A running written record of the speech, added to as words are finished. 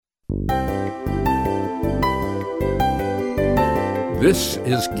This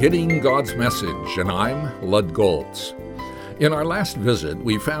is Getting God's Message, and I'm Lud Goltz. In our last visit,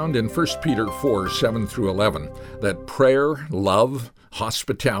 we found in 1 Peter 4, 7 through 11, that prayer, love,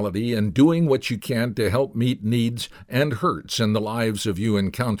 hospitality, and doing what you can to help meet needs and hurts in the lives of you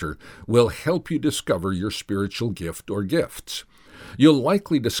encounter will help you discover your spiritual gift or gifts. You'll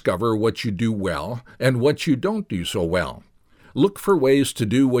likely discover what you do well and what you don't do so well. Look for ways to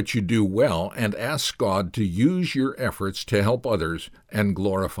do what you do well and ask God to use your efforts to help others and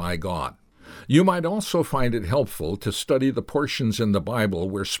glorify God. You might also find it helpful to study the portions in the Bible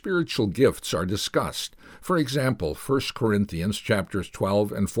where spiritual gifts are discussed. For example, 1 Corinthians chapters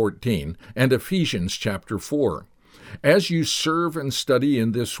 12 and 14 and Ephesians chapter 4. As you serve and study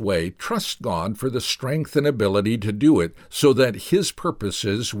in this way, trust God for the strength and ability to do it so that His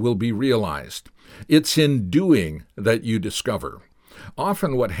purposes will be realized. It's in doing that you discover.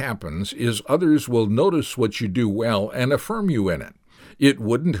 Often what happens is others will notice what you do well and affirm you in it. It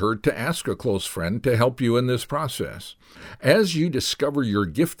wouldn't hurt to ask a close friend to help you in this process. As you discover your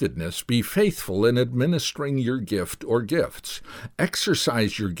giftedness, be faithful in administering your gift or gifts.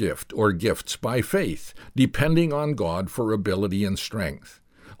 Exercise your gift or gifts by faith, depending on God for ability and strength.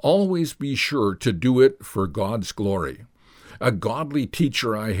 Always be sure to do it for God's glory. A godly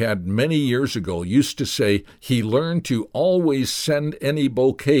teacher I had many years ago used to say he learned to always send any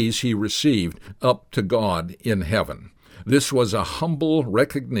bouquets he received up to God in heaven. This was a humble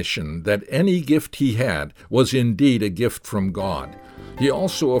recognition that any gift he had was indeed a gift from God. He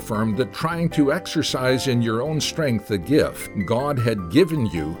also affirmed that trying to exercise in your own strength the gift God had given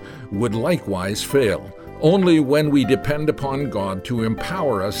you would likewise fail. Only when we depend upon God to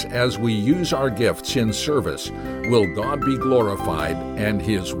empower us as we use our gifts in service will God be glorified and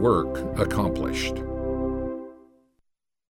His work accomplished.